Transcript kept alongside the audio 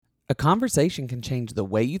A conversation can change the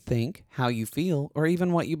way you think, how you feel, or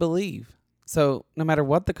even what you believe. So, no matter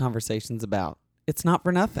what the conversation's about, it's not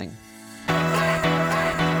for nothing.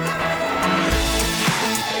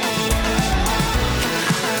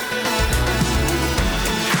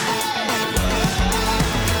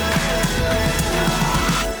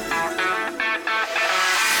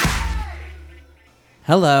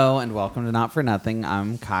 Hello and welcome to Not For Nothing.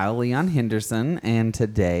 I'm Kyle Leon Henderson, and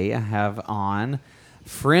today I have on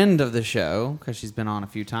friend of the show, because she's been on a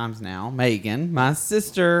few times now, Megan, my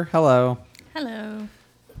sister. Hello. Hello.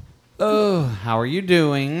 Oh, how are you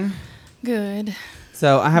doing? Good.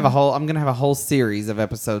 So I'm going to have a whole series of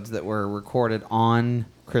episodes that were recorded on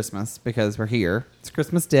Christmas because we're here. It's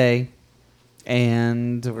Christmas Day.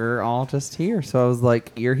 And we're all just here. So I was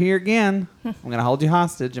like, you're here again. I'm going to hold you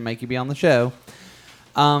hostage and make you be on the show.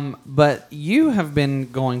 But you have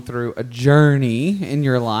been going through a journey in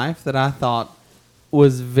your life that I thought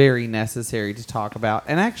was very necessary to talk about,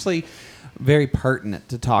 and actually very pertinent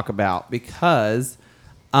to talk about because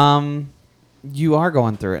you are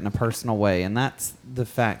going through it in a personal way, and that's the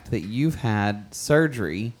fact that you've had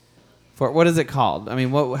surgery for, what is it called? I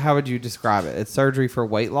mean, how would you describe it? It's surgery for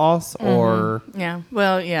weight loss, or? Yeah.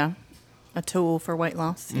 Well, yeah. A tool for weight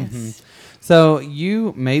loss. Yes. Mm-hmm. So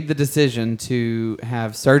you made the decision to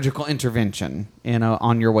have surgical intervention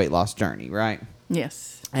on your weight loss journey, right?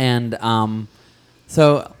 Yes. And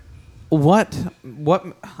so what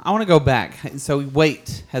I want to go back. So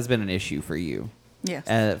weight has been an issue for you,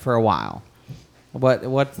 Yes. for a while.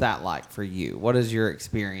 What's that like for you? What is your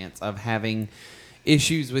experience of having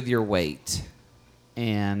issues with your weight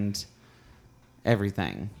and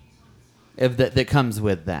everything that comes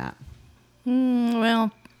with that?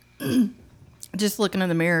 Well, just looking in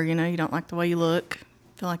the mirror, you don't like the way you look.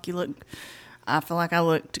 I feel like I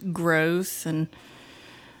looked gross and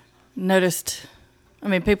noticed. I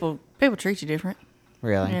mean, people treat you different.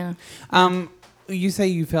 Really? Yeah. You say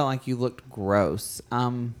you felt like you looked gross.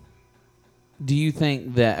 Do you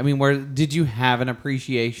think that, I mean, did you have an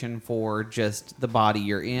appreciation for just the body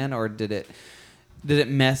you're in, or did it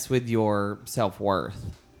mess with your self-worth?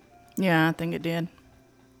 Yeah, I think it did.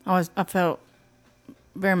 I felt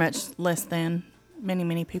very much less than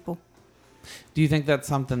many people. Do you think that's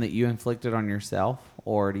something that you inflicted on yourself,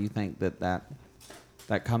 or do you think that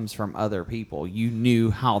comes from other people? You knew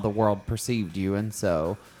how the world perceived you, and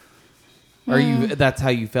so, that's how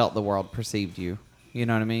you felt the world perceived you. You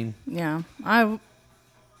know what I mean? Yeah, I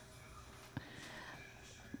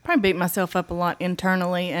probably beat myself up a lot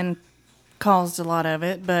internally and caused a lot of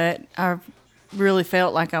it, but I really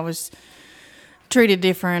felt like I was treated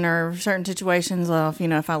different, or certain situations of,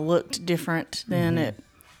 if I looked different, then it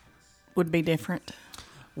would be different.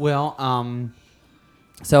 Well,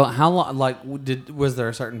 so how long, was there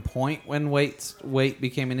a certain point when weight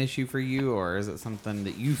became an issue for you, or is it something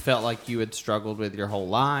that you felt like you had struggled with your whole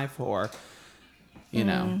life, or,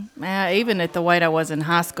 Even at the weight I was in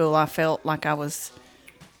high school, I felt like I was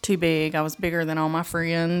too big. I was bigger than all my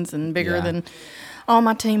friends and bigger than all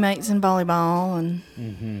my teammates in volleyball.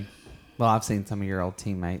 And Well, I've seen some of your old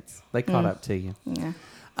teammates. They caught up to you. Yeah.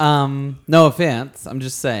 No offense. I'm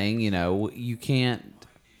just saying, you can't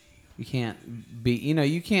be,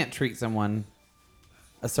 you can't treat someone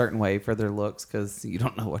a certain way for their looks because you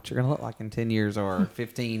don't know what you're going to look like in 10 years or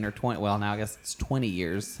 15 or 20. Well, now I guess it's 20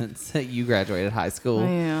 years since you graduated high school.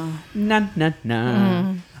 Yeah.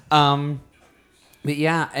 No. But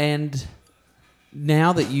yeah, and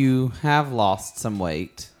now that you have lost some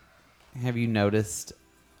weight, have you noticed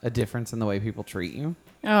a difference in the way people treat you?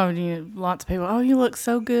 Oh, lots of people. Oh, you look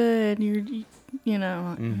so good. Yeah.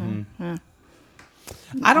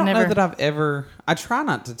 I don't know that I try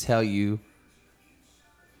not to tell you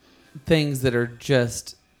things that are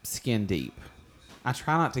just skin deep. I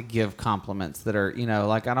try not to give compliments that are,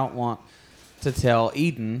 like I don't want to tell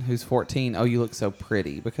Eden, who's 14, oh, you look so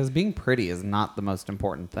pretty, because being pretty is not the most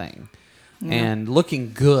important thing. Yeah. And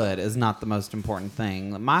looking good is not the most important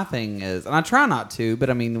thing. My thing is, and I try not to, but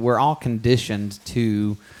I mean, we're all conditioned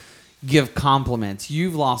to give compliments.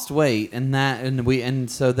 You've lost weight, and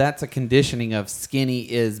so that's a conditioning of skinny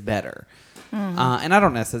is better. And I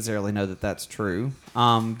don't necessarily know that that's true.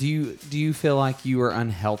 Do you feel like you were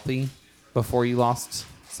unhealthy before you lost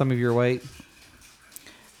some of your weight?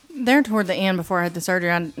 There toward the end, before I had the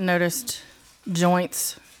surgery, I noticed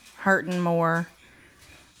joints hurting more.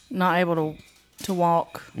 Not able to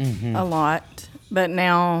walk a lot. But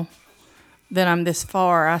now that I'm this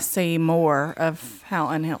far, I see more of how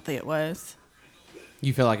unhealthy it was.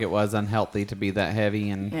 You feel like it was unhealthy to be that heavy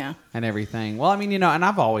and everything. Well, I mean, and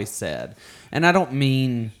I've always said, and I don't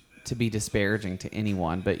mean to be disparaging to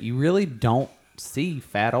anyone, but you really don't see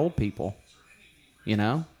fat old people. You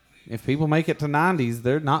know, if people make it to 90s,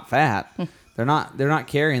 they're not fat. They're not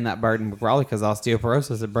carrying that burden, probably because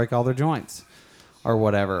osteoporosis would break all their joints or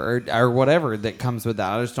whatever, or whatever that comes with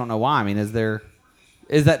that. I just don't know why. I mean, is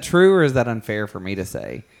that true or is that unfair for me to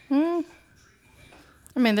say?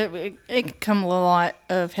 I mean, it could come with a lot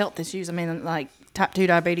of health issues. I mean, like type 2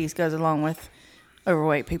 diabetes goes along with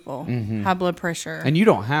overweight people, high blood pressure. And you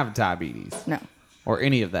don't have diabetes. No. Or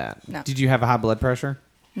any of that. No. Did you have a high blood pressure?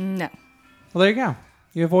 No. Well, there you go.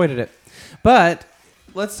 You avoided it. But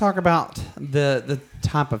let's talk about the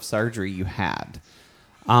type of surgery you had.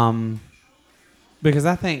 Because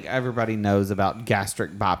I think everybody knows about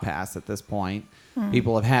gastric bypass at this point.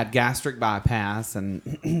 People have had gastric bypass,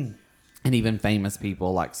 and and even famous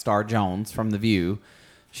people like Star Jones from The View.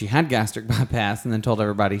 She had gastric bypass and then told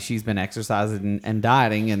everybody she's been exercising and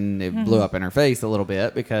dieting, and it blew up in her face a little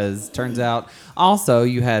bit because turns out also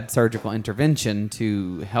you had surgical intervention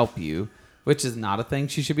to help you, which is not a thing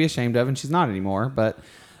she should be ashamed of, and she's not anymore. But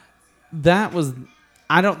that was,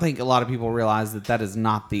 I don't think a lot of people realize that is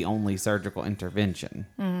not the only surgical intervention.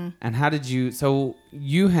 And how did you, so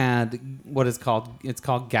you had what is called, it's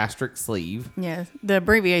called gastric sleeve. Yeah. The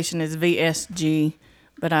abbreviation is VSG,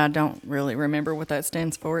 but I don't really remember what that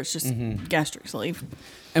stands for. It's just gastric sleeve.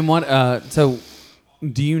 And what, so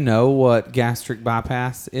do you know what gastric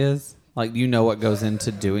bypass is? Like, do you know what goes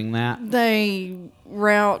into doing that? They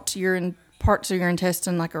route parts of your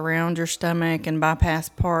intestine like around your stomach and bypass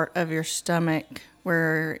part of your stomach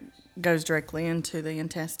where it goes directly into the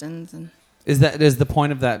intestines. And Is the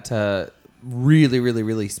point of that to really, really,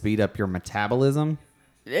 really speed up your metabolism?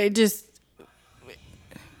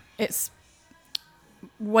 it's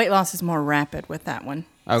weight loss is more rapid with that one.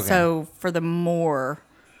 Okay. So for the more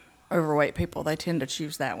overweight people, they tend to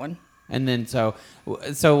choose that one. And then so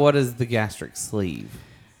what is the gastric sleeve?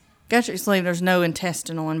 Gastric sleeve, there's no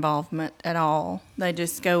intestinal involvement at all. They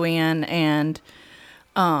just go in and,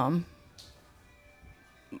 I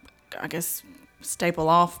guess, staple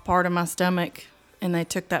off part of my stomach, and they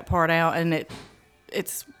took that part out, and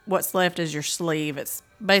it's what's left is your sleeve. It's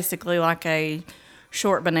basically like a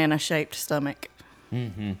short banana-shaped stomach.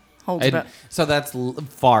 Holds about. So that's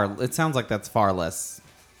it sounds like that's far less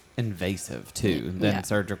invasive too than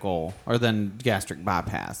surgical or than gastric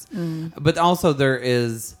bypass. But also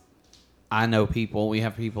we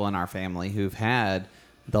have people in our family who've had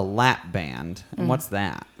the lap band. And what's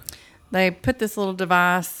that? They put this little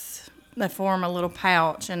device, they form a little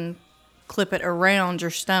pouch and clip it around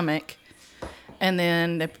your stomach, and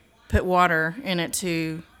then they put water in it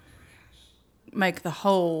to make the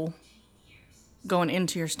hole going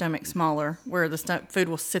into your stomach smaller, where the food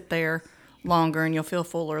will sit there longer and you'll feel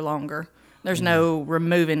fuller longer. There's no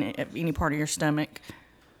removing any part of your stomach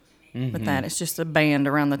with that. It's just a band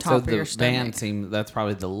around the top of your stomach. That's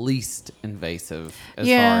probably the least invasive as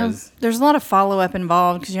far as... There's a lot of follow-up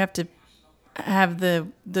involved because you have to have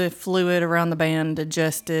the fluid around the band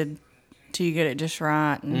adjusted till you get it just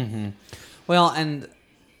right. And Well, and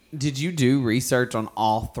did you do research on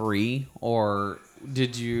all three, or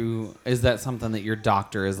is that something that your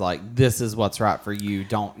doctor is like, this is what's right for you,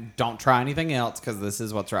 don't try anything else because this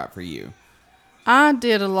is what's right for you? I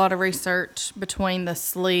did a lot of research between the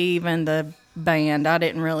sleeve and the band. I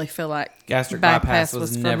didn't really feel like gastric bypass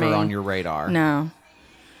was never me. on your radar. No,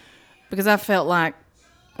 because I felt like,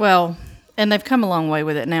 and they've come a long way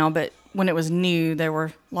with it now, but when it was new, there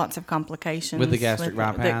were lots of complications with the gastric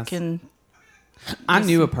bypass. I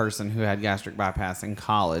knew a person who had gastric bypass in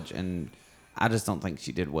college, and I just don't think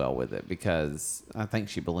she did well with it because I think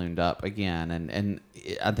she ballooned up again, and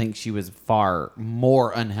I think she was far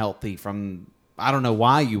more unhealthy from... I don't know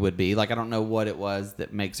why you would be. Like, I don't know what it was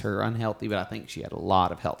that makes her unhealthy, but I think she had a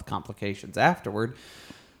lot of health complications afterward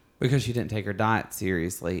because she didn't take her diet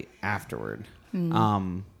seriously afterward.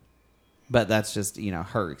 But that's just,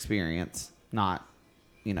 her experience, not,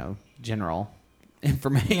 general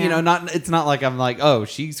information. Yeah. It's not like I'm like, oh,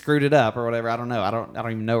 she screwed it up or whatever. I don't know. I don't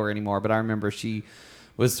even know her anymore, but I remember she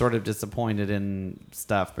was sort of disappointed in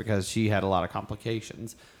stuff because she had a lot of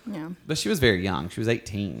complications. Yeah. But she was very young. She was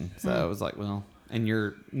 18. So I was like, well, and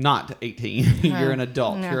you're not 18. You're an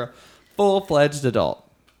adult. Yeah. You're a full-fledged adult.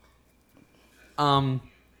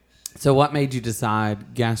 So what made you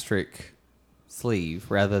decide gastric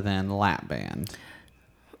sleeve rather than lap band?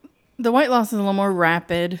 The weight loss is a little more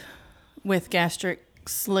rapid with gastric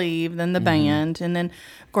sleeve than the band. And then,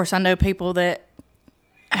 of course, I know people that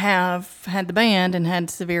have had the band and had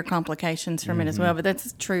severe complications from it as well, but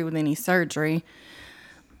that's true with any surgery.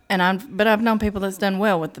 And I've known people that's done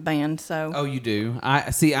well with the band. So Oh, you do?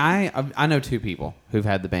 I know two people who've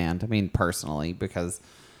had the band. I mean, personally, because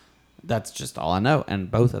That's just all I know. And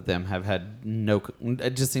both of them have had no.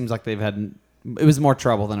 It just seems like they've had. It was more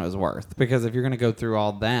trouble than it was worth, because if you're going to go through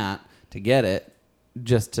all that to get it,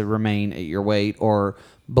 just to remain at your weight or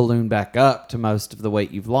balloon back up to most of the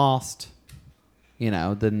weight you've lost,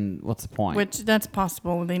 then what's the point? Which that's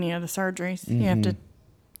possible with any of the surgeries. You have to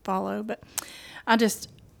follow, but I just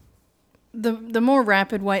the more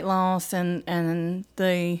rapid weight loss and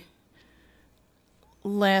the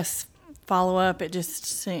less follow up, it just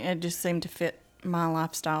seemed to fit my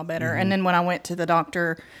lifestyle better. And then when I went to the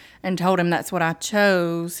doctor and told him that's what I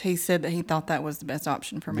chose, he said that he thought that was the best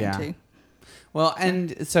option for me too. Well,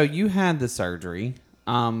 and so you had the surgery,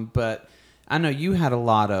 but I know you had a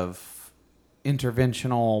lot of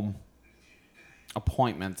interventional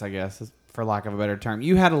appointments, I guess, for lack of a better term.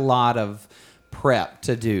 You had a lot of prep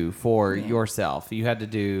to do for yourself. You had to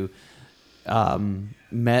do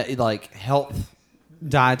like health,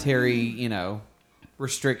 dietary,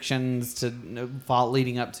 restrictions to fall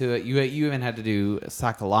leading up to it. You even had to do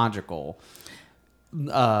psychological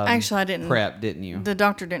Actually, I didn't prep, didn't you? The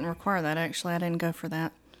doctor didn't require that. Actually, I didn't go for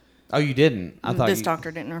that. Oh, you didn't? I thought this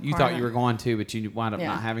doctor didn't require. You thought that. you were going to, but you wound up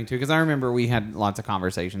not having to. Because I remember we had lots of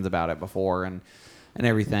conversations about it before and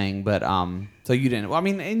everything. But so you didn't. Well, I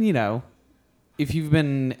mean, and if you've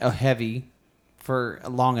been heavy for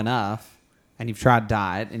long enough, and you've tried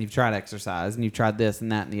diet, and you've tried exercise, and you've tried this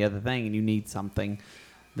and that and the other thing, and you need something,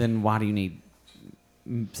 then why do you need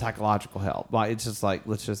psychological help? Well, it's just like,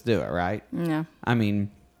 let's just do it, right? Yeah. I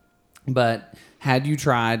mean, but had you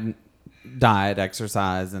tried diet,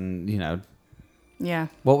 exercise, and Yeah.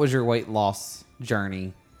 what was your weight loss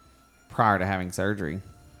journey prior to having surgery?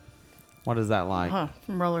 What is that like?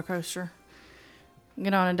 Roller coaster.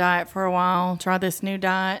 Get on a diet for a while, try this new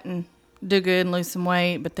diet and do good and lose some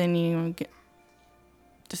weight, but then you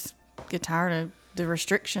get tired of the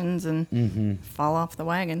restrictions and fall off the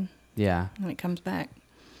wagon. Yeah. And it comes back.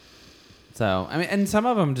 So, I mean, and some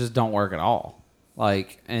of them just don't work at all.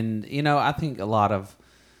 Like, and I think a lot of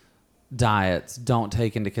diets don't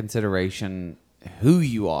take into consideration who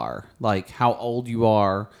you are, like how old you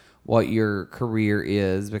are, what your career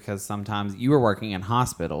is, because sometimes you were working in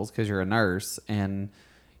hospitals because you're a nurse and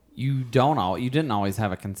you didn't always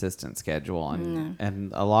have a consistent schedule,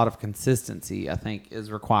 and a lot of consistency I think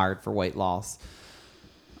is required for weight loss.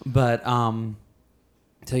 But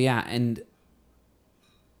so yeah, and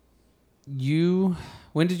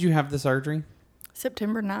when did you have the surgery?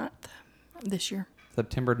 September 9th this year.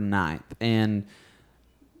 September 9th. And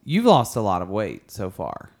you've lost a lot of weight so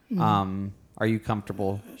far. Are you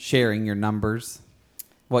comfortable sharing your numbers?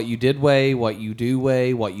 What you did weigh, what you do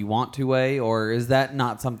weigh, what you want to weigh, or is that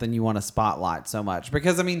not something you want to spotlight so much?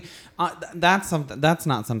 Because I mean, that's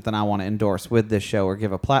not something I want to endorse with this show or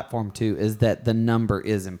give a platform to, is that the number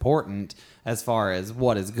is important as far as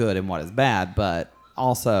what is good and what is bad, but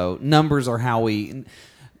also numbers are how the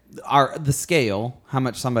scale, how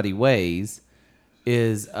much somebody weighs,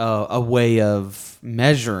 is a way of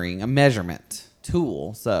measuring, a measurement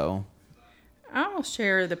tool. So I'll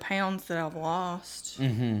share the pounds that I've lost.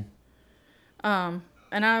 And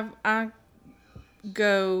I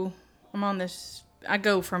go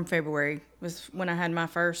from February was when I had my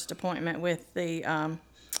first appointment with the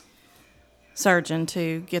surgeon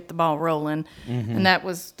to get the ball rolling. And that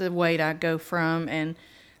was the weight I go from. And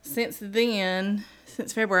since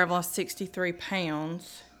February, I've lost 63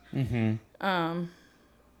 pounds.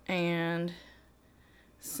 And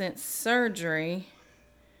since surgery,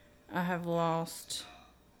 I have lost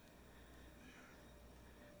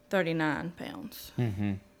 39 pounds.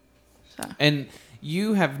 So. And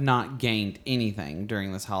you have not gained anything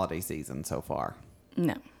during this holiday season so far.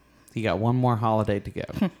 No. You got one more holiday to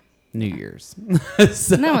go. New Year's.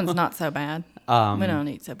 So, that one's not so bad. We don't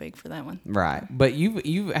eat so big for that one. Right. But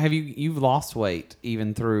you've lost weight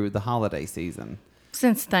even through the holiday season.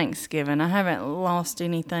 Since Thanksgiving, I haven't lost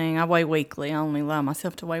anything. I weigh weekly. I only allow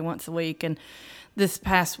myself to weigh once a week, and this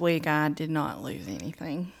past week I did not lose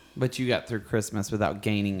anything. But you got through Christmas without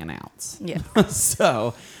gaining an ounce. Yeah.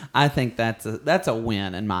 So I think that's a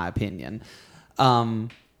win in my opinion.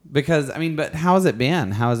 Because I mean, but how has it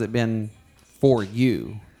been? How has it been for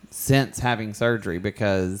you since having surgery?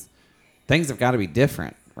 Because things have got to be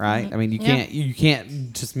different, right? I mean, you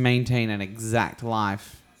can't just maintain an exact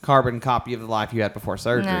carbon copy of the life you had before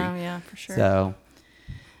surgery. No, yeah, for sure. So,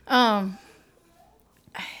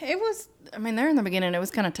 it was. I mean, there in the beginning, it was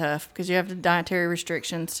kind of tough because you have the dietary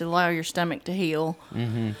restrictions to allow your stomach to heal.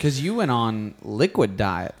 Because you went on liquid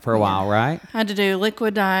diet for a while, right? I had to do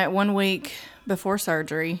liquid diet 1 week before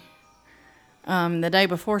surgery. The day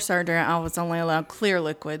before surgery, I was only allowed clear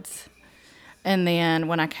liquids. And then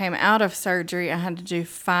when I came out of surgery, I had to do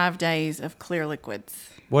 5 days of clear liquids.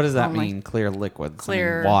 What does that Only mean? Clear liquids.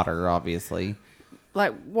 clear- Water, obviously.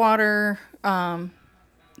 Like water, the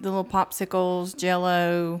little popsicles,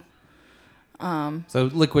 Jell-O. So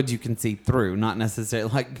liquids you can see through, not necessarily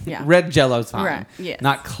like Yeah. red Jello's fine. Right, yes.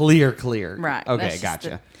 Not clear. Right. Okay, That's just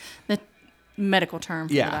gotcha. The medical term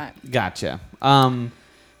for Yeah, that. gotcha.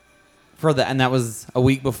 For that, and that was a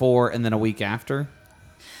week before, and then a week after.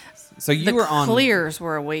 So you The were on clears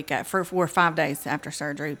were a week were 5 days after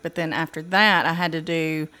surgery, but then after that, I had to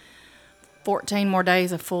do 14 more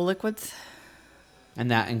days of full liquids. and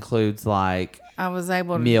that includes like I was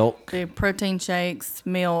able to Milk. do protein shakes,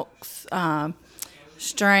 milks,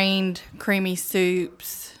 strained creamy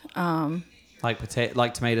soups.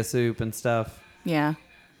 like tomato soup and stuff. Yeah,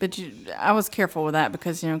 but I was careful with that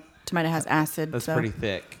because tomato has acid. That's so. pretty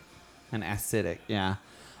thick and acidic. Yeah.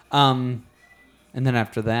 And then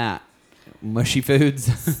after that, mushy foods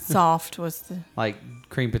Soft was the. like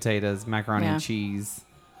cream potatoes, macaroni Yeah. and cheese.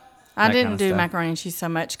 I that didn't kinda do stuff. macaroni and cheese so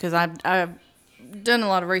much because I've done a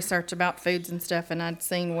lot of research about foods and stuff, and I'd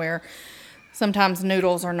seen where sometimes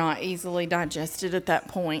noodles are not easily digested at that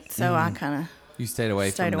point. So I kind You stayed away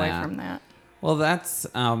of stayed from away that. from that. Well, that's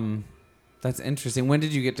interesting. When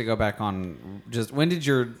did you get to go back on? When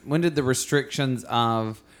did the restrictions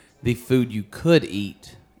of the food you could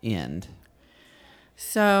eat end?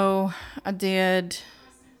 So I did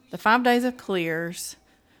the 5 days of clears.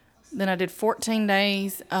 Then I did 14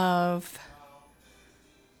 days of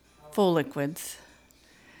full liquids.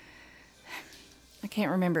 I can't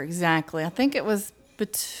remember exactly. I think it was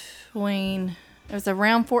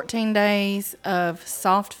around 14 days of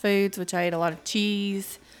soft foods, which I ate a lot of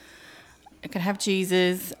cheese. I could have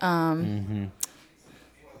cheeses.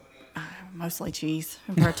 Mostly cheese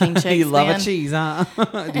and protein shakes. You love then. a cheese, huh? Or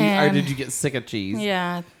And- did you get sick of cheese?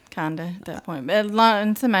 Yeah, kind of at that point. But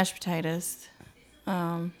and some mashed potatoes.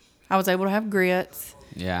 I was able to have grits.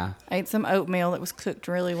 Yeah. Ate some oatmeal that was cooked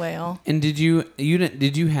really well. And did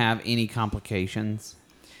you have any complications?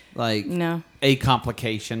 Like No. a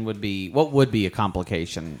complication what would be a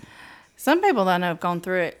complication? Some people that I know have gone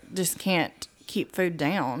through it just can't keep food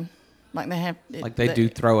down. Like they have. Like they do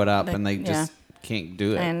throw it up and they yeah. just can't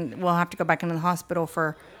do it. And we'll have to go back into the hospital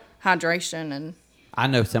for hydration and I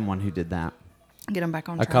know someone who did that get them back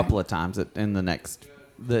on a track. couple of times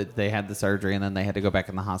they had the surgery and then they had to go back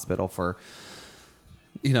in the hospital for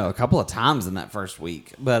a couple of times in that first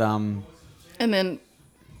week. But And then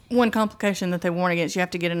one complication that they warn against, you have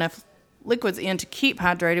to get enough liquids in to keep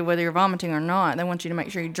hydrated, whether you're vomiting or not. They want you to make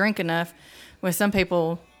sure you drink enough. With some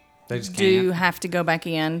people they just do can't. have to go back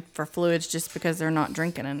in for fluids just because they're not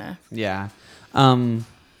drinking enough. Yeah.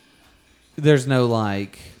 There's no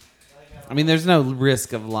there's no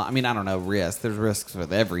risk of I don't know risk. There's risks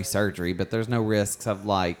with every surgery, but there's no risks of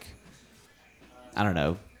I don't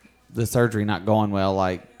know, the surgery not going well,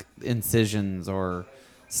 like incisions or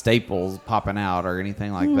staples popping out or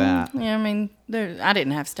anything like that. Yeah, I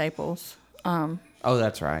didn't have staples. Oh,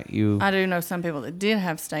 that's right. I do know some people that did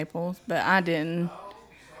have staples, but I didn't.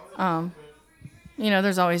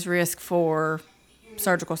 There's always risk for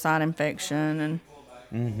surgical site infection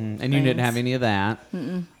and you didn't have any of that.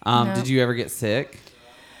 No. Did you ever get sick?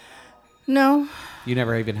 No, You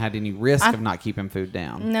never even had any risk of not keeping food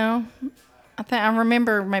down. no. I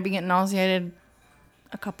remember maybe getting nauseated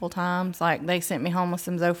a couple times. Like they sent me home with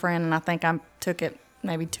some Zofran, and I think I took it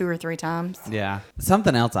maybe 2 or 3 times. Yeah.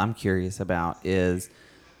 Something else I'm curious about is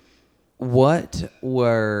what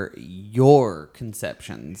were your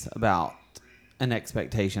conceptions about and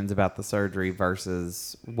expectations about the surgery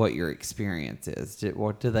versus what your experience is? Did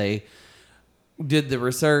the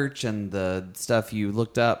research and the stuff you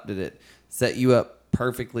looked up, did it set you up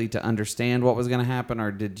perfectly to understand what was going to happen,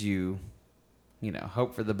 or did you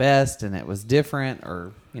hope for the best and it was different,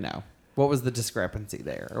 or what was the discrepancy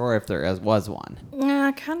there, or if there was one? Yeah,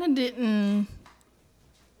 I kind of didn't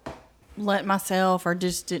let myself, or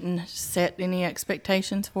just didn't set any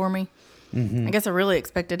expectations for me. Mm-hmm. I guess I really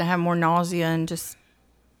expected to have more nausea and just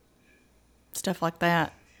stuff like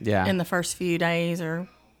that Yeah. in the first few days or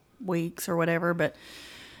weeks or whatever. But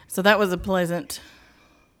so that was a pleasant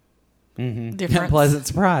difference. Pleasant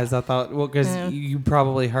surprise. I thought, because Yeah. you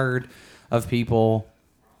probably heard of people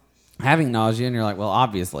having nausea, and you're like, well,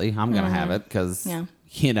 obviously, I'm going to have it because, Yeah.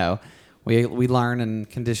 we learn and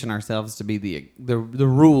condition ourselves to be the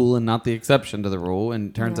rule and not the exception to the rule. And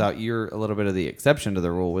it turns out you're a little bit of the exception to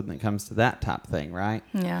the rule when it comes to that type of thing, right?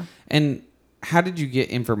 Yeah. And how did you get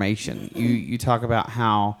information? You talk about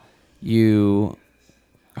how you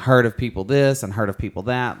heard of people this and heard of people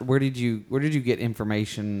that. Where did you get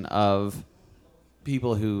information of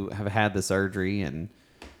people who have had the surgery and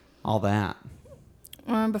all that?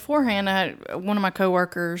 Beforehand, I had one of my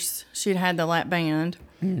coworkers. She'd had the lap band,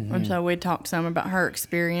 and so we talked some about her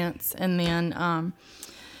experience. And then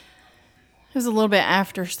it was a little bit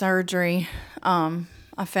after surgery.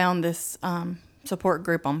 I found this support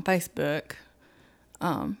group on Facebook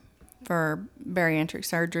for bariatric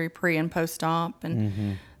surgery, pre and post op,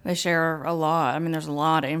 and they share a lot. I mean, there's a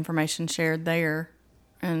lot of information shared there,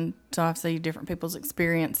 and so I've seen different people's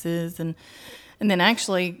experiences, and then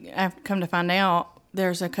actually, I've come to find out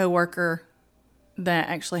there's a coworker that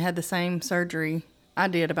actually had the same surgery I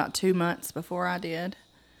did about 2 months before I did,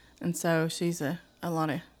 and so she's a lot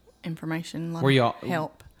of information, a lot of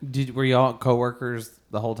help. Were y'all coworkers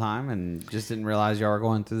the whole time and just didn't realize y'all were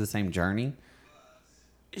going through the same journey?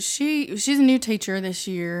 She's a new teacher this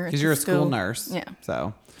year. Because you're a school nurse. Yeah.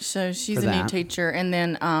 So she's a new teacher. And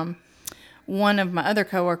then one of my other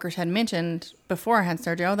coworkers had mentioned before I had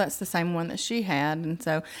surgery, oh, that's the same one that she had. And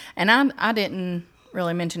so, and I didn't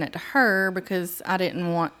really mention it to her because I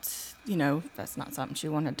didn't want, that's not something she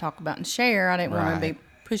wanted to talk about and share. I didn't want to be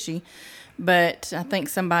pushy. But I think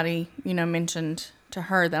somebody, mentioned to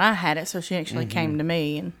her that I had it, so she actually came to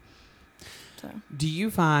me. And so, do you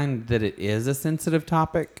find that it is a sensitive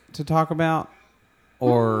topic to talk about,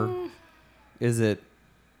 or is it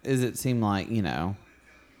seem like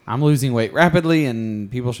I'm losing weight rapidly and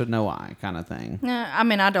people should know why kind of thing? I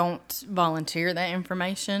mean, I don't volunteer that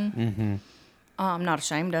information. I'm not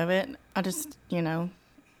ashamed of it. I just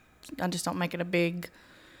don't make it a big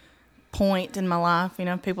point in my life.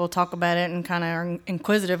 People talk about it and kind of are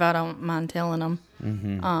inquisitive. I don't mind telling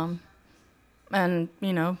them. And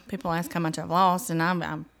people ask how much I've lost, and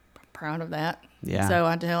I'm proud of that. Yeah. So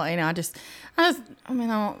I tell, I don't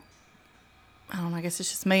know. I guess it's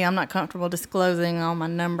just me. I'm not comfortable disclosing all my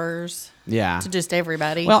numbers. Yeah. To just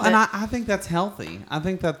everybody. Well, and I think that's healthy. I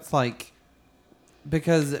think that's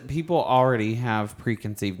because people already have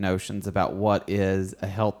preconceived notions about what is a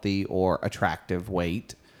healthy or attractive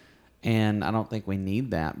weight. And I don't think we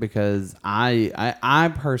need that, because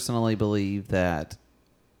I personally believe that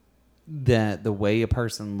the way a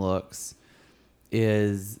person looks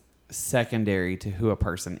is secondary to who a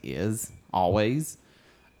person is always.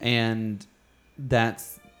 And that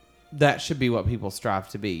should be what people strive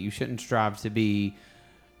to be. You shouldn't strive to be,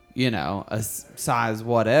 a size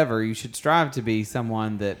whatever. You should strive to be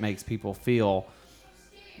someone that makes people feel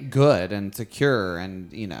good and secure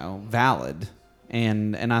and, valid.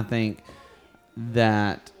 And I think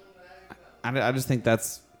that I just think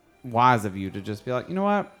that's wise of you to just be like, you know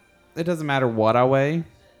what? It doesn't matter what I weigh.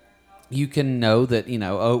 You can know that,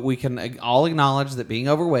 we can all acknowledge that being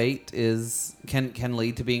overweight can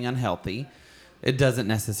lead to being unhealthy. It doesn't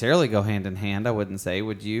necessarily go hand in hand, I wouldn't say.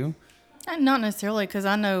 Would you? Not necessarily, because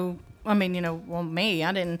I know, me,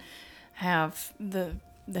 I didn't have the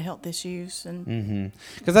health issues. And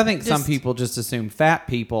because I think some people just assume fat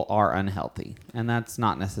people are unhealthy, and that's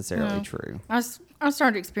not necessarily true. I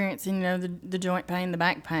started experiencing, the joint pain, the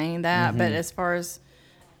back pain, that. But as far as,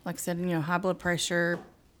 like I said, high blood pressure,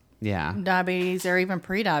 diabetes, or even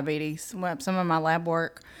pre-diabetes, some of my lab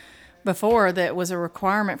work before that was a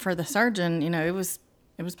requirement for the surgeon, it was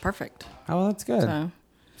perfect. Oh, that's good.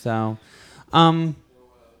 So,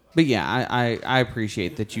 but yeah, I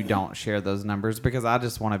appreciate that you don't share those numbers, because I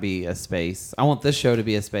just want to be a space. I want this show to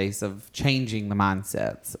be a space of changing the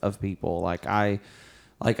mindsets of people. I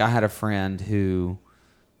had a friend who,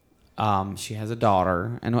 she has a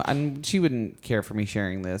daughter, and she wouldn't care for me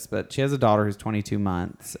sharing this, but she has a daughter who's 22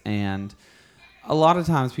 months, and a lot of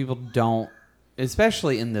times people don't,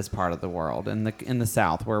 especially in this part of the world, in the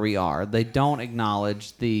South where we are, they don't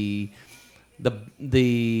acknowledge the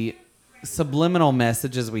subliminal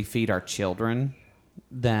messages we feed our children,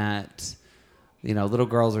 that little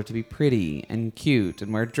girls are to be pretty and cute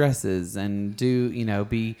and wear dresses and do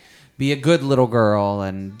be a good little girl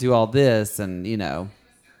and do all this and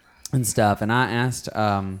and stuff. And I asked,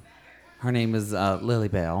 her name is Lily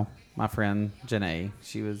Bell, my friend Janae.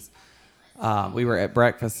 She was we were at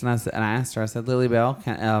breakfast, and I asked her, I said, Lily Bell,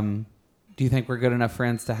 do you think we're good enough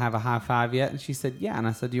friends to have a high five yet? And she said, yeah. And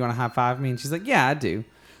I said, do you want to high five me? And she's like, yeah, I do.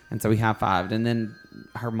 And so we high fived. And then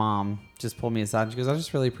her mom just pulled me aside and she goes, I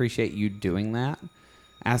just really appreciate you doing that.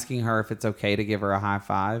 Asking her if it's okay to give her a high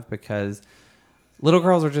five, because little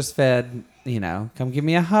girls are just fed, come give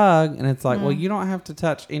me a hug. And it's like, well, you don't have to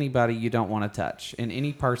touch anybody you don't want to touch. And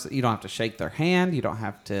any person, you don't have to shake their hand. You don't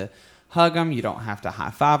have to hug them. You don't have to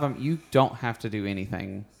high five them. You don't have to do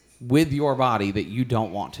anything with your body that you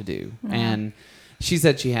don't want to do. And she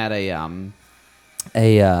said she had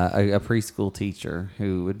a preschool teacher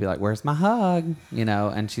who would be like, "Where's my hug?"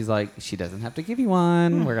 And she's like, "She doesn't have to give you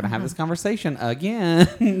one. We're gonna have this conversation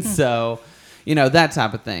again." So, that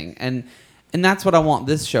type of thing, and that's what I want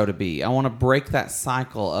this show to be. I want to break that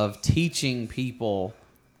cycle of teaching people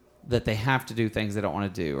that they have to do things they don't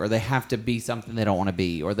want to do, or they have to be something they don't want to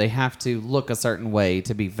be, or they have to look a certain way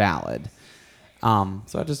to be valid.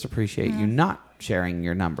 So I just appreciate you not sharing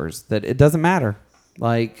your numbers. That it doesn't matter.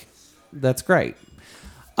 Like, that's great.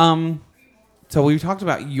 So we talked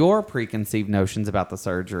about your preconceived notions about the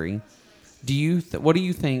surgery. What do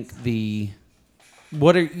you think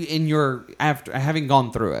what are in your, after having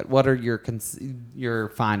gone through it, what are your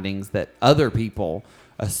findings that other people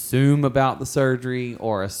assume about the surgery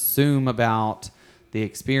or assume about the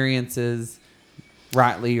experiences,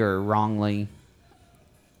 rightly or wrongly?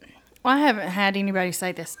 Well, I haven't had anybody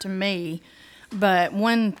say this to me, but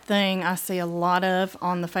one thing I see a lot of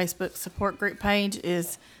on the Facebook support group page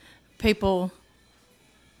is people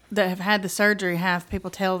that have had the surgery have people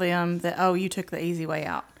tell them that, oh, you took the easy way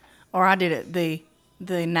out, or I did it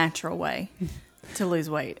the natural way to lose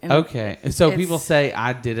weight. And okay, so people say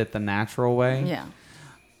I did it the natural way. Yeah.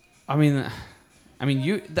 I mean,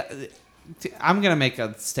 I'm gonna make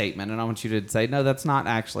a statement, and I want you to say no, that's not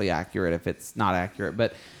actually accurate. If it's not accurate,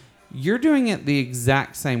 but you're doing it the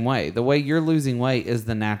exact same way. The way you're losing weight is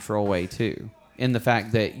the natural way too, in the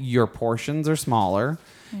fact that your portions are smaller.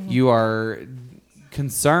 Mm-hmm. You are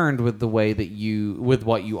concerned with the way that with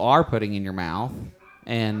what you are putting in your mouth.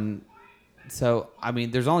 And so, I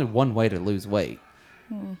mean, there's only one way to lose weight.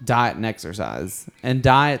 Diet and exercise. And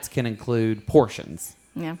diets can include portions.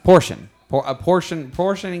 Yeah. Portioning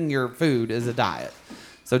your food is a diet.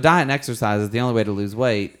 So diet and exercise is the only way to lose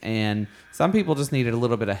weight. And some people just needed a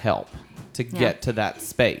little bit of help to get to that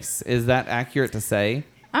space. Is that accurate to say?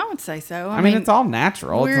 I would say so. I mean, it's all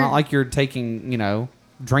natural. It's not like you're taking,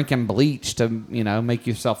 drinking bleach to, make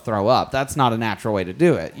yourself throw up. That's not a natural way to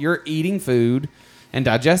do it. You're eating food and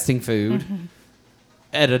digesting food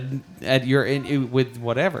with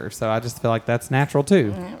whatever. So I just feel like that's natural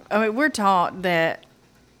too. I mean, we're taught that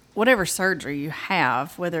whatever surgery you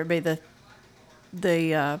have, whether it be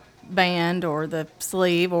the band or the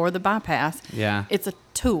sleeve or the bypass, it's a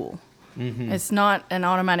tool. Mm-hmm. It's not an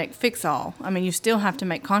automatic fix-all. I mean, you still have to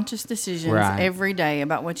make conscious decisions every day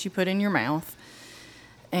about what you put in your mouth.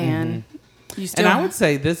 And you still... And I would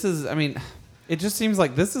say this is, it just seems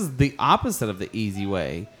like this is the opposite of the easy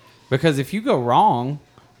way. Because if you go wrong,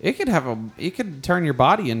 it could turn your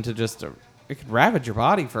body into it could ravage your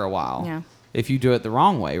body for a while. Yeah. If you do it the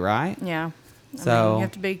wrong way, right? Yeah. So you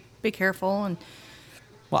have to be careful. And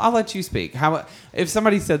well, I'll let you speak. If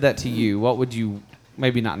somebody said that to you, what would you,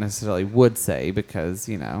 maybe not necessarily would say because,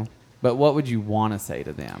 but what would you want to say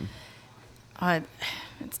to them?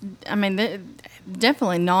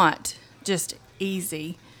 Definitely not just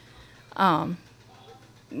easy. Like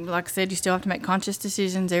I said, you still have to make conscious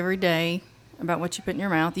decisions every day about what you put in your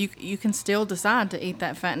mouth. You can still decide to eat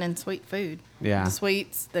that fattening sweet food. Yeah. The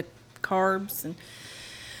sweets, the carbs,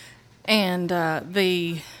 and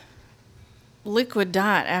the liquid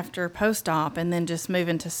diet after post-op, and then just move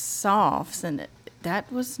into softs, and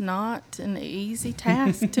that was not an easy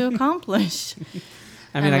task to accomplish.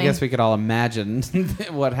 I guess we could all imagine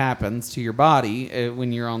what happens to your body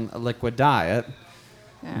when you're on a liquid diet,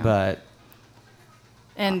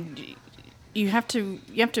 and you have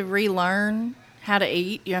to relearn how to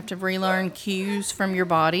eat. You have to relearn cues from your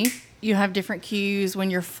body. You have different cues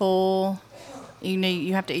when you're full.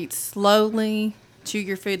 You have to eat slowly. Chew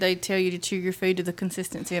your food. They tell you to chew your food to the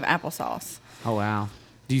consistency of applesauce. Oh wow!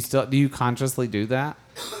 Do you consciously do that?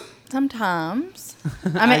 Sometimes.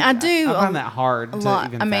 I do. I find that hard to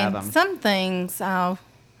even fathom. Some things I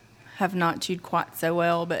have not chewed quite so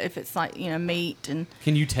well, but if it's like meat and.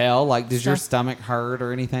 Can you tell? Like, does your stomach hurt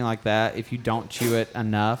or anything like that if you don't chew it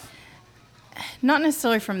enough? Not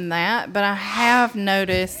necessarily from that, but I have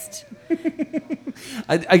noticed.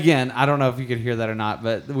 Again, I don't know if you could hear that or not,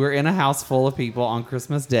 but we're in a house full of people on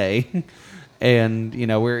Christmas Day, and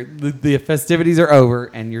the festivities are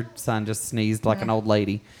over, and your son just sneezed like an old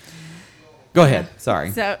lady. Go ahead.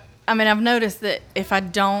 Sorry. So, I've noticed that if I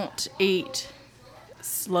don't eat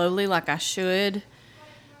slowly like I should,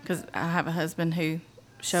 because I have a husband who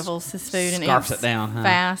shovels his food and scarfs eats it down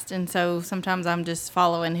fast, and so sometimes I'm just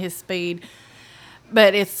following his speed.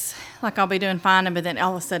 But it's like I'll be doing fine, but then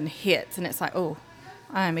all of a sudden hits, and it's like, oh,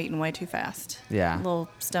 I am eating way too fast. Yeah. Little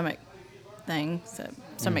stomach thing,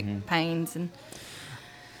 stomach pains.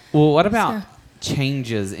 Well, what about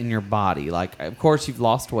changes in your body? Like, of course, you've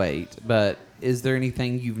lost weight, but is there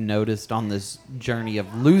anything you've noticed on this journey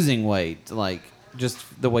of losing weight? Like,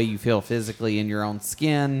 just the way you feel physically in your own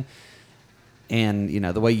skin, and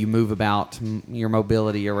the way you move about, your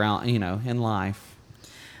mobility around, in life.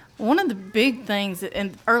 One of the big things,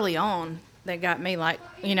 and early on, that got me, like,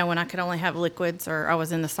 when I could only have liquids, or I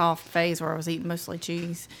was in the soft phase where I was eating mostly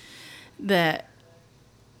cheese, that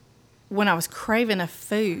when I was craving a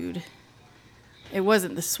food, it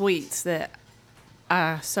wasn't the sweets that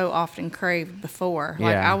I so often craved before.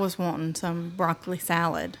 Like, Yeah. I was wanting some broccoli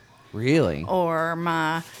salad. Really? Or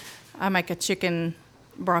I make a chicken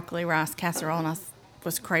broccoli rice casserole, and I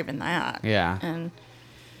was craving that. Yeah. And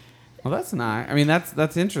Well, that's nice. I mean,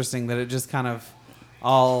 that's interesting that it just kind of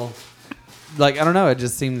all, like, I don't know, it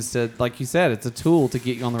just seems to, like you said, it's a tool to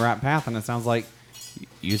get you on the right path, and it sounds like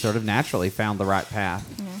you sort of naturally found the right path.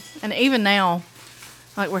 yeah. And even now,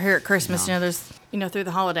 like, we're here at Christmas, there's, through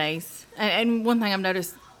the holidays. And one thing I've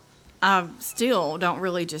noticed, I still don't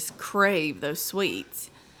really just crave those sweets.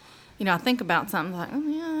 I think about something like, oh,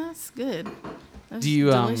 yeah, that's good. That's Do you,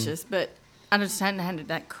 delicious. But I just hadn't had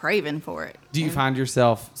that craving for it. Do you find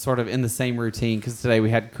yourself sort of in the same routine? Because today we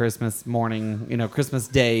had Christmas morning, Christmas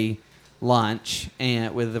Day lunch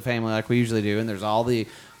and with the family like we usually do, and there's all the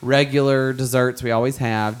regular desserts we always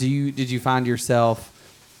have. Did you find yourself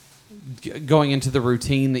going into the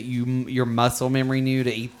routine that your muscle memory knew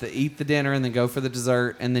to eat the dinner and then go for the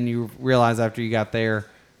dessert, and then you realize after you got there,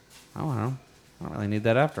 oh, I don't really need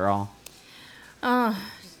that after all? No,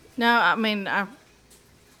 I mean, of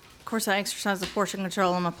course, I exercise the portion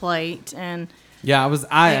control on my plate, and Yeah,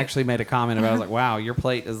 I actually made a comment about it. I was like, wow, your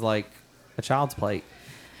plate is like a child's plate.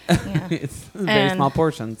 yeah. It's very And small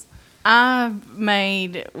portions. I've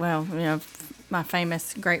made, well, my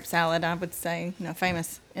famous grape salad, I would say,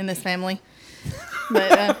 famous in this family.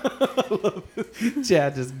 But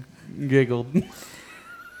Chad just giggled.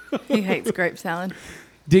 he hates grape salad.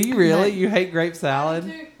 Do you really? But- You hate grape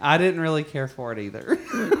salad? I didn't really care for it either.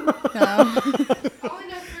 No.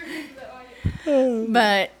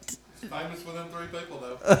 But, Famous for them 3 people,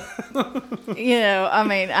 though. I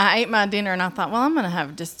mean, I ate my dinner and I thought, well, I'm going to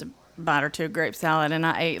have just a bite or two of grape salad. And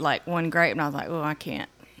I ate like one grape and I was like, oh, I can't.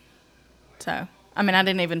 So, I mean, I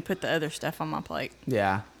didn't even put the other stuff on my plate.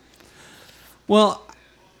 Yeah. Well,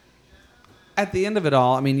 at the end of it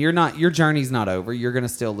all, I mean, your journey's not over. You're going to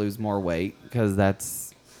still lose more weight because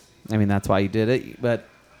that's why you did it. But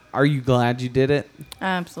are you glad you did it?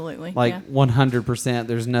 Absolutely. Like, yeah. 100%.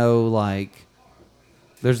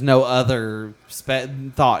 There's no other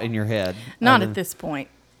thought in your head. Not at this point.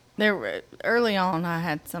 Early on, I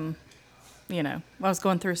had some, I was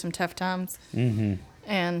going through some tough times. Mm-hmm.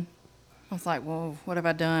 And I was like, well, what have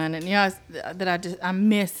I done? And, I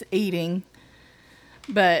miss eating.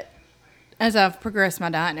 But as I've progressed my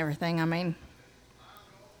diet and everything, I mean,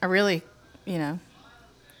 I really, I'm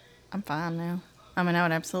fine now. I mean, I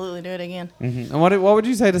would absolutely do it again. Mm-hmm. And what would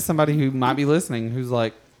you say to somebody who might be listening who's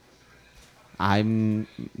like, I'm,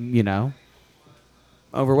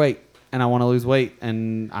 overweight and I want to lose weight,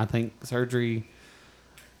 and I think surgery,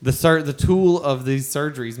 the tool of these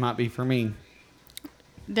surgeries might be for me.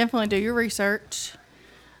 Definitely do your research.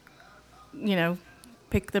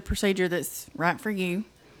 Pick the procedure that's right for you.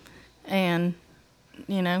 And,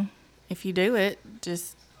 if you do it,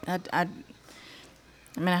 just, I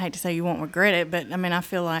hate to say you won't regret it, but, I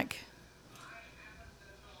feel like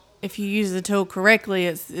if you use the tool correctly,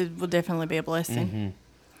 it will definitely be a blessing.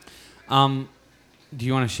 Mm-hmm. Do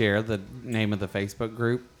you want to share the name of the Facebook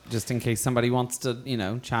group just in case somebody wants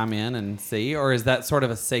to, chime in and see? Or is that sort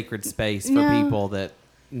of a sacred space for people that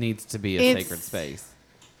needs to be a sacred space?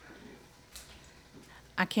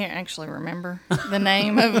 I can't actually remember the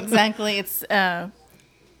name of exactly. It's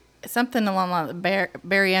something along the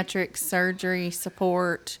bariatric surgery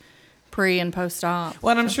support pre and post op.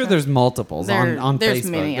 Well, and I'm sure there's multiples on there's Facebook.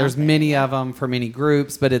 many There's out there, many of them for many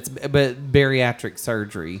groups, but bariatric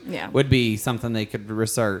surgery would be something they could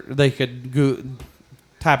research. They could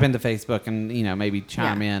tap into Facebook and maybe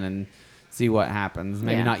chime in and see what happens.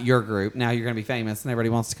 Maybe not your group. Now you're going to be famous and everybody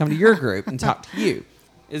wants to come to your group and talk to you.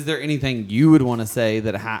 Is there anything you would want to say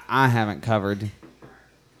that I haven't covered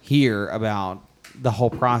here about the whole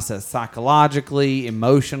process, psychologically,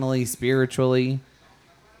 emotionally, spiritually?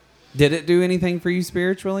 Did it do anything for you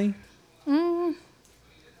spiritually? I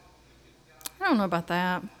don't know about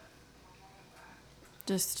that.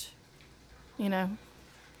 Just,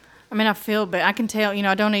 I feel, but I can tell,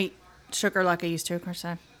 I don't eat sugar like I used to. Of course,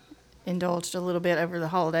 I indulged a little bit over the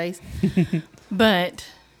holidays. But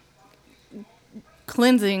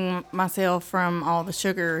cleansing myself from all the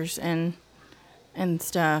sugars and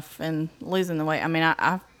stuff and losing the weight.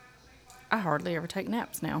 I hardly ever take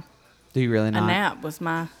naps now. Do you really not? A nap was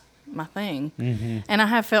my my thing. And I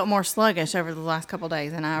have felt more sluggish over the last couple of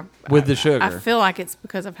days, and With the sugar. I feel like it's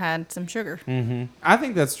because I've had some sugar. I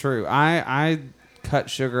think that's true. I cut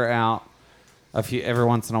sugar out every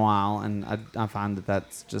once in a while, and I find that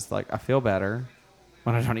that's just like I feel better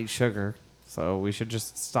when I don't eat sugar. So we should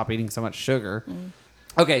just stop eating so much sugar.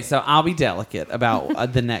 Okay, so I'll be delicate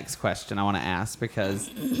about the next question I want to ask because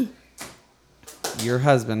your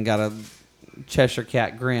husband got a Cheshire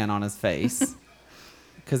cat grin on his face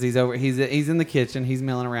because he's in the kitchen. He's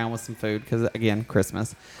milling around with some food because again,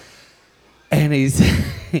 Christmas. And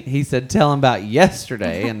he said, "Tell him about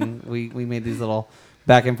yesterday." And we made these little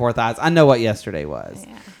back and forth eyes. I know what yesterday was.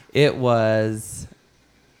 Yeah. It was,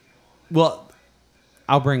 well,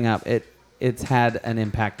 I'll bring up it. It's had an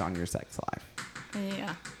impact on your sex life.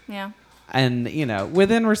 Yeah. And,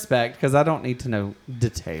 within respect, because I don't need to know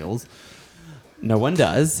details. No one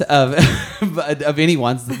does of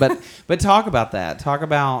anyone's. But talk about that. Talk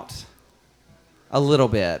about a little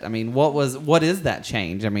bit. I mean, what is that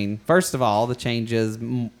change? I mean, first of all, the change is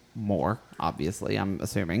more, obviously, I'm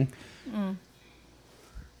assuming.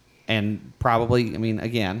 And probably, I mean,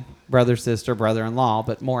 again, brother, sister, brother-in-law,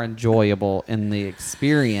 but more enjoyable in the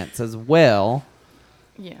experience as well.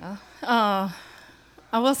 Yeah.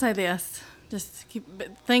 I will say this.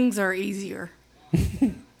 Things are easier.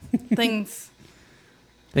 Things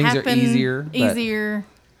are happen easier. Easier.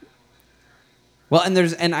 Well,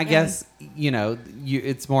 and I guess,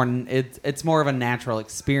 it's more of a natural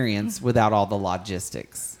experience without all the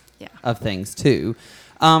logistics of things too.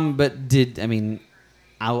 But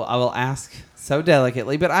I will ask so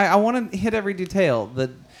delicately, but I want to hit every detail.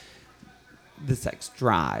 The sex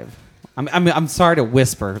drive. I'm sorry to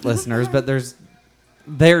whisper, listeners, but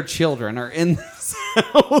their children are in this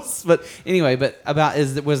house. But anyway,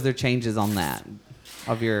 was there changes on that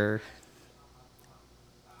of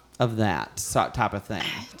that type of thing?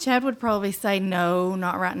 Chad would probably say no,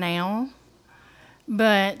 not right now.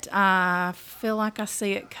 But I feel like I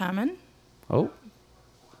see it coming. Oh,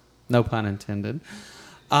 no pun intended.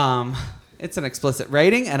 It's an explicit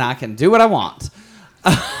rating, and I can do what I want.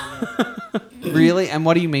 Really? And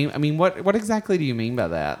what do you mean? I mean, what exactly do you mean by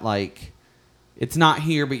that? Like, it's not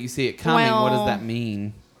here, but you see it coming. Well, what does that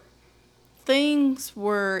mean? Things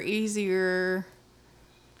were easier,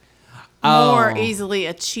 more easily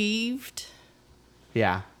achieved.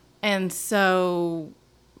 Yeah. And so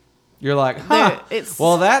you're like,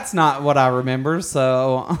 well, that's not what I remember,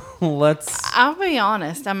 so let's... I'll be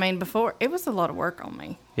honest. I mean, before, it was a lot of work on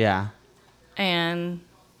me. Yeah. And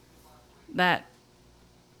that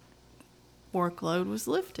workload was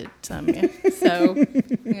lifted some. So,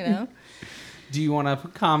 Do you want to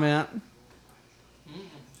comment?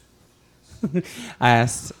 I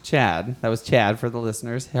asked Chad. That was Chad for the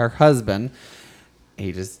listeners. Her husband.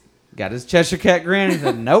 He just got his Cheshire cat grin. He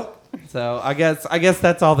said, "Nope." So I guess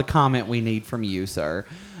that's all the comment we need from you, sir.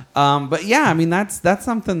 But yeah, I mean that's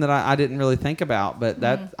something that I didn't really think about, but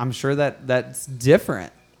I'm sure that's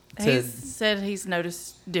different. He said he's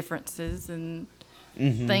noticed differences and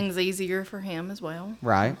things easier for him as well.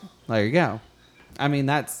 Right. There you go. I mean,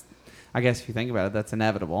 I guess if you think about it, that's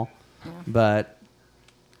inevitable. Yeah. But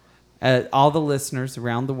all the listeners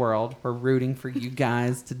around the world, we're rooting for you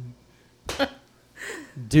guys to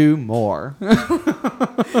do more.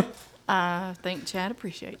 I think Chad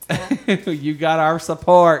appreciates that. You got our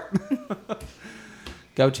support.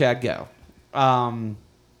 Go, Chad, go.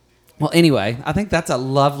 Well, anyway, I think that's a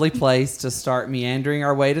lovely place to start meandering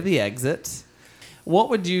our way to the exit. What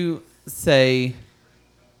would you say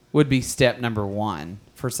would be step number one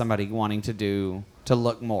for somebody wanting to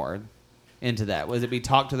look more into that? Would it be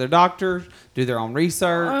talk to their doctor, do their own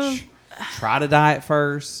research, try to diet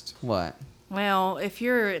first? What? Well, if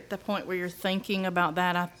you're at the point where you're thinking about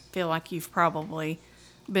that, I feel like you've probably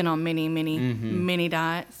been on many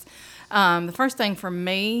diets. The first thing for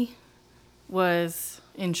me was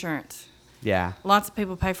insurance. Yeah. Lots of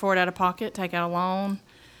people pay for it out of pocket, take out a loan.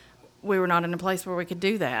 We were not in a place where we could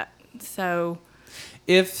do that. So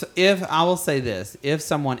if I will say this, if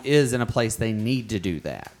someone is in a place they need to do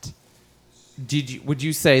that, would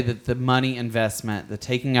you say that the money investment, the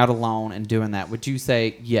taking out a loan and doing that, would you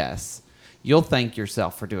say yes, you'll thank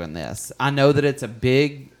yourself for doing this? I know that it's a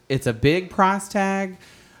big price tag.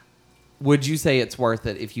 Would you say it's worth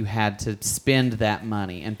it if you had to spend that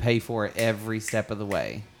money and pay for it every step of the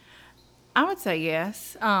way? I would say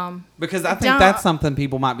yes. Because I think that's something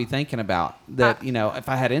people might be thinking about. That, if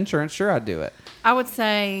I had insurance, sure, I'd do it. I would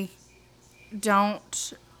say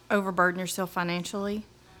don't overburden yourself financially.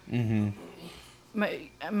 I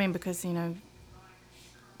mean, because,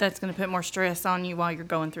 that's going to put more stress on you while you're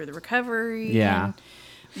going through the recovery. Yeah. And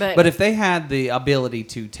But if they had the ability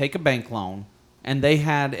to take a bank loan and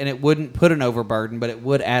it wouldn't put an overburden, but it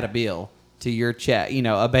would add a bill to your check,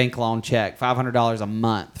 a bank loan check, $500 a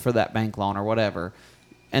month for that bank loan or whatever,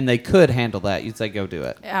 and they could handle that, you'd say go do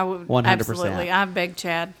it. I would 100%. absolutely. I begged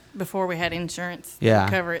Chad before we had insurance Yeah.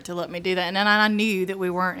 to cover it to let me do that, and then I knew that we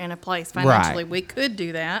weren't in a place financially we could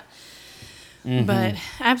do that. Mm-hmm. But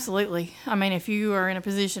absolutely, I mean, if you are in a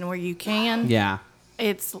position where you can, Yeah.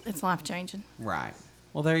 it's life changing. Right.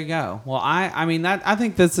 Well, there you go. Well, I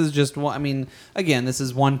think this is just one. I mean, again, this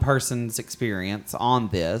is one person's experience on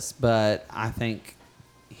this, but I think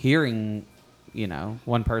hearing,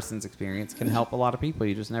 one person's experience can help a lot of people.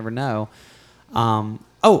 You just never know.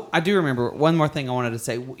 I do remember one more thing I wanted to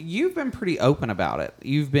say. You've been pretty open about it.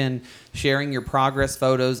 You've been sharing your progress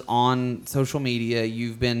photos on social media.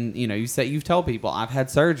 You've been, you've told people, I've had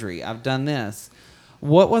surgery. I've done this.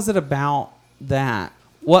 What was it about that?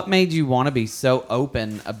 What made you want to be so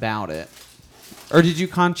open about it? Or did you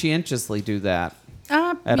conscientiously do that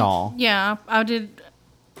at all? Yeah, I did.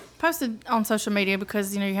 Posted on social media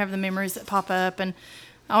because, you have the memories that pop up, and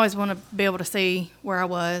I always want to be able to see where I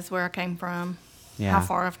was, where I came from, how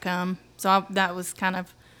far I've come. So that was kind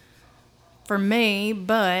of for me,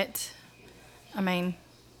 but, I mean,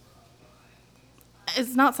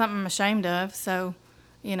 it's not something I'm ashamed of, so...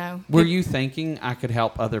 Were you thinking I could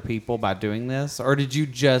help other people by doing this, or did you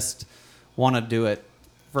just want to do it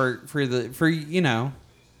for the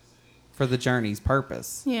journey's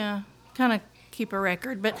purpose? Yeah, kind of keep a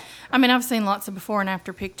record. But I mean, I've seen lots of before and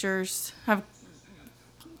after pictures. I have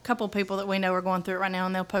a couple of people that we know are going through it right now,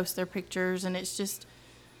 and they'll post their pictures, and it's just,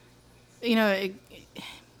 it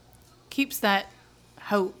keeps that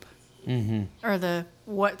hope or the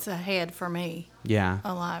what's ahead for me. Yeah,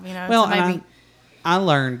 alive. Well, so maybe. I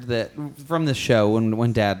learned that from the show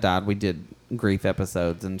when Dad died, we did grief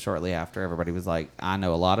episodes, and shortly after, everybody was like, "I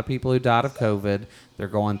know a lot of people who died of COVID. They're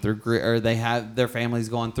going through or they have their families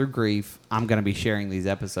going through grief. I'm going to be sharing these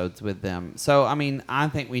episodes with them." So, I mean, I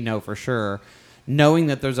think we know for sure, knowing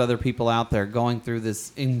that there's other people out there going through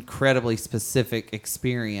this incredibly specific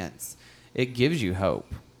experience, it gives you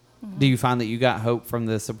hope. Mm-hmm. Do you find that you got hope from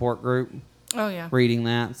the support group? Oh yeah, reading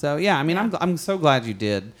that. So yeah, I mean, yeah. I'm so glad you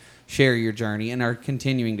did share your journey and are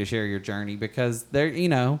continuing to share your journey, because there,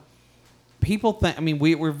 people think, I mean,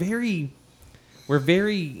 we're very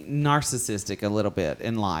narcissistic a little bit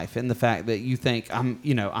in life, in the fact that you think I'm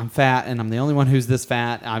fat and I'm the only one who's this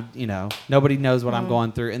fat. Nobody knows what I'm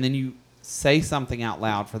going through. And then you say something out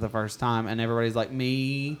loud for the first time and everybody's like,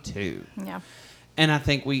 me too. Yeah. And I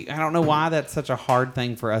think I don't know why that's such a hard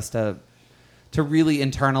thing for us to really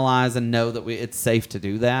internalize and know that it's safe to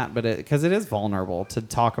do that, but because it is vulnerable to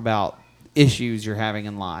talk about issues you're having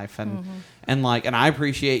in life, and I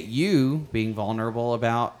appreciate you being vulnerable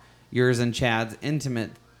about yours and Chad's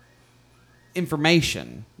intimate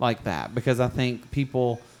information like that, because I think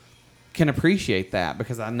people can appreciate that,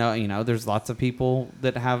 because I know there's lots of people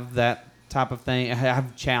that have that type of thing,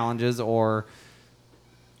 have challenges or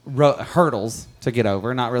hurdles to get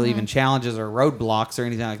over, not really even challenges or roadblocks or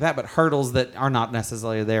anything like that, but hurdles that are not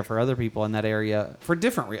necessarily there for other people in that area for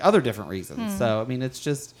other different reasons. So, I mean, it's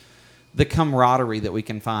just the camaraderie that we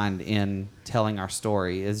can find in telling our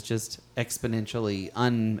story is just exponentially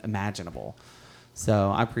unimaginable. So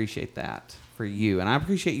I appreciate that for you, and I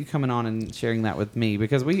appreciate you coming on and sharing that with me,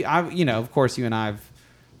 because of course, you and I've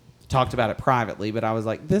talked about it privately, but I was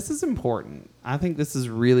like, this is important. I think this is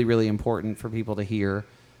really, really important for people to hear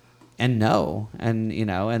and know, and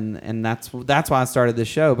and that's why I started this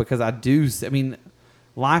show, because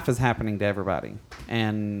life is happening to everybody,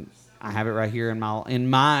 and I have it right here in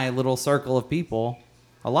my little circle of people.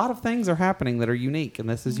 A lot of things are happening that are unique, and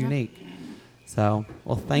this is unique. So,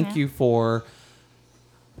 well, thank you for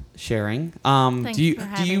sharing. Thanks do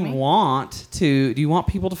you want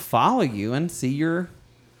people to follow you and see your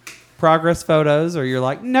progress photos, or you're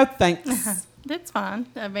like, no thanks? That's fine.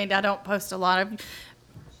 I mean, I don't post a lot of.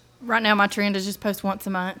 Right now, my trend is just post once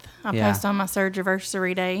a month. I post on my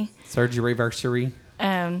Surgeryversary day. Surgeryversary.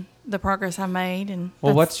 The progress I made, and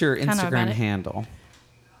what's your Instagram handle?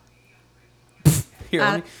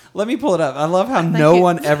 Here, let me pull it up. I love how no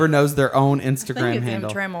one ever knows their own Instagram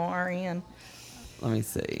handle. M Trammell RN. Let me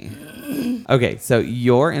see. Okay, so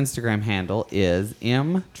your Instagram handle is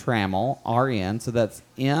M Trammell RN. So that's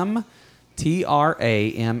MTrammellRN,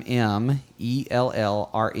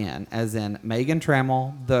 as in Megan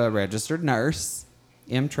Trammell, the registered nurse.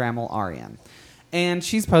 M Trammell RN. And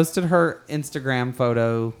she's posted her Instagram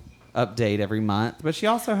photo update every month, but she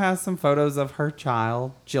also has some photos of her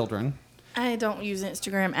children. I don't use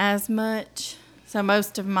Instagram as much, So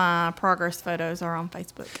most of my progress photos are on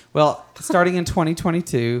Facebook. Well, starting in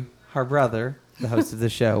 2022, her brother, the host of the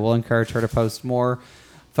show, will encourage her to post more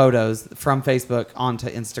photos from Facebook onto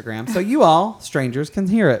Instagram. So you all, strangers, can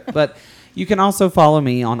hear it. But you can also follow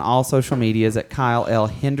me on all social medias at Kyle L.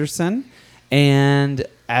 Henderson. And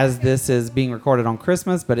as this is being recorded on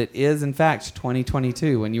Christmas, but it is, in fact,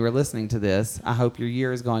 2022 when you are listening to this, I hope your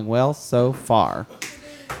year is going well so far.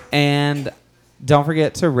 And don't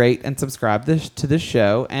forget to rate and subscribe to this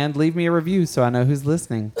show and leave me a review so I know who's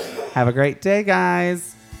listening. Have a great day,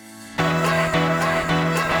 guys.